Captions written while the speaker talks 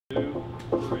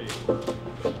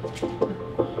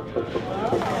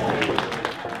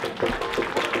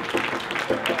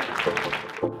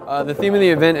The theme of the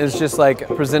event is just like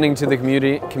presenting to the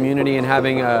community and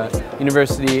having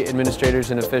university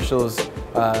administrators and officials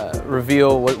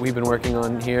reveal what we've been working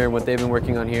on here, what they've been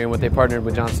working on here, and what they partnered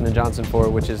with Johnson & Johnson for,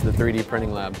 which is the 3D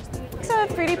printing lab. So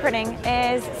 3D printing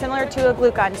is similar to a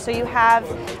glue gun. So you have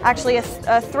actually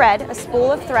a thread, a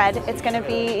spool of thread. It's going to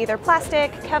be either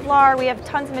plastic, Kevlar. We have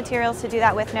tons of materials to do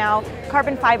that with now.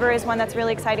 Carbon fiber is one that's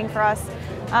really exciting for us.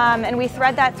 And we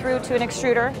thread that through to an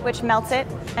extruder, which melts it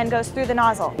and goes through the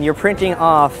nozzle. You're printing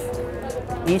off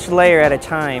each layer at a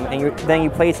time, and then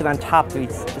you place it on top of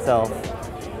itself.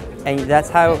 And that's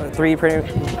how most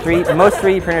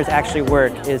 3D printers actually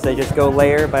work, is they just go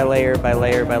layer by layer by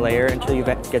layer by layer until you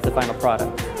get the final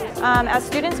product. As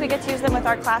students, we get to use them with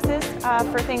our classes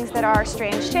for things that are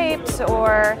strange shapes,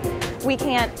 or we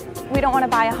don't want to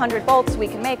buy 100 bolts, we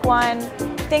can make one.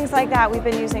 Things like that we've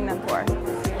been using them for.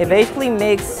 It basically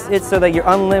makes it so that you're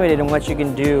unlimited in what you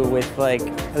can do with, like,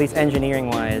 at least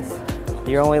engineering-wise.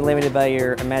 You're only limited by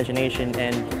your imagination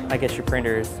and, I guess, your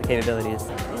printer's capabilities.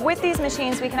 With these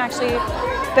machines, we can actually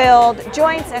build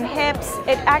joints and hips.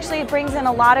 It actually brings in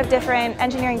a lot of different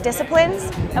engineering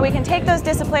disciplines, and we can take those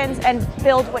disciplines and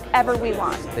build whatever we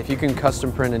want. If you can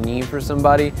custom print a knee for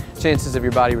somebody, chances of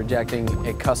your body rejecting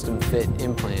a custom fit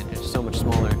implant is so much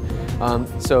smaller.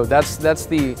 So that's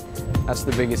the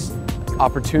biggest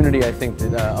opportunity I think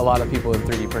that a lot of people in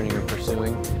 3D printing are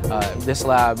pursuing. This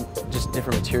lab, just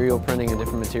different material printing and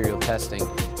different material testing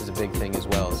is a big thing as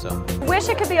well. So, Wish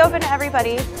it could be open to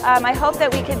everybody. I hope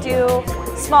that we could do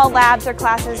small labs or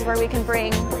classes where we can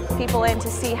bring people in to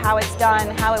see how it's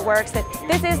done, how it works. That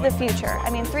this is the future. I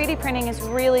mean, 3D printing is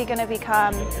really going to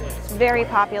become very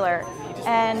popular,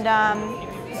 and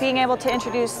being able to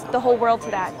introduce the whole world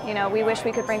to that, we wish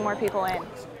we could bring more people in.